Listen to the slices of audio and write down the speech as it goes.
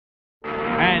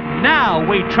And now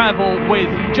we travel with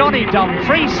Johnny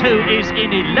Dumfries, who is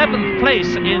in 11th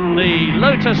place in the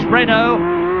Lotus Renault.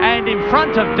 And in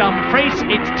front of Dumfries,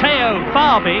 it's Theo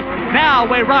Fabi. Now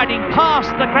we're riding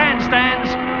past the grandstands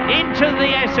into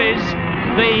the S's.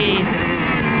 The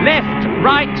left,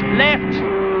 right, left.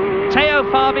 Theo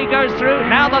Fabi goes through,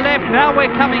 now the left, now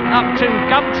we're coming up to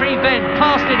Gumtree Bend,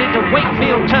 past it into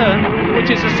Wakefield Turn, which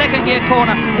is the second gear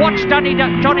corner. Watch Johnny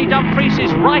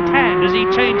Dumfries' right hand as he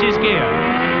changes gear.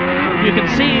 You can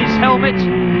see his helmet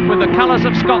with the colours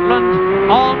of Scotland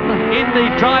on in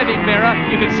the driving mirror.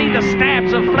 You can see the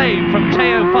stabs of flame from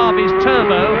Theo Fabi's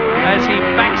turbo as he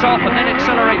backs off and then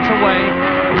accelerates away.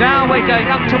 Now we're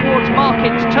going up towards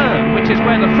Market's Turn, which is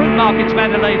where the fruit markets of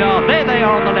Adelaide are. There they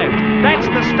are on the left. That's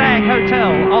the Stag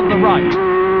Hotel on the right.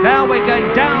 Now we're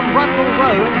going down Rundle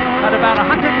Road at about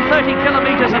 130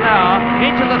 kilometres an hour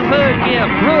into the third gear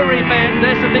Brewery Bend.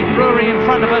 There's the big brewery in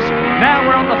front of us. Now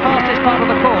we're on the fastest part of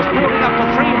the course, pulling up to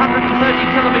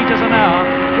 330 kilometres an hour,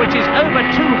 which is over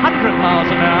 200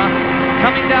 miles an hour.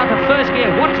 Coming down to first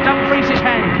gear, watch Dumfries'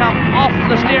 hand come off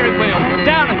the steering wheel.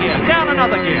 Down a gear, down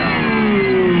another gear.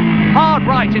 Hard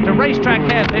right into racetrack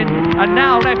hairpin, and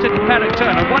now left into paddock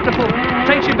turn. A wonderful,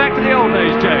 takes you back to the old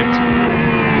days, James.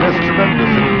 Yes,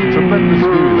 tremendous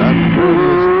view, that really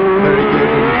is very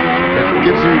good. It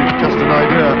gives you just an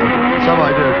idea, some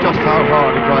idea of just how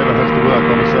hard a driver has to work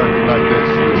on a circuit like this.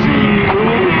 You see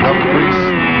Dumfries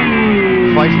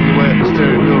fighting away at the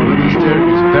steering wheel. Remember, the steering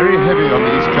is very heavy on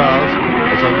these cars.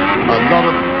 It's a lot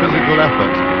of physical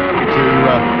effort to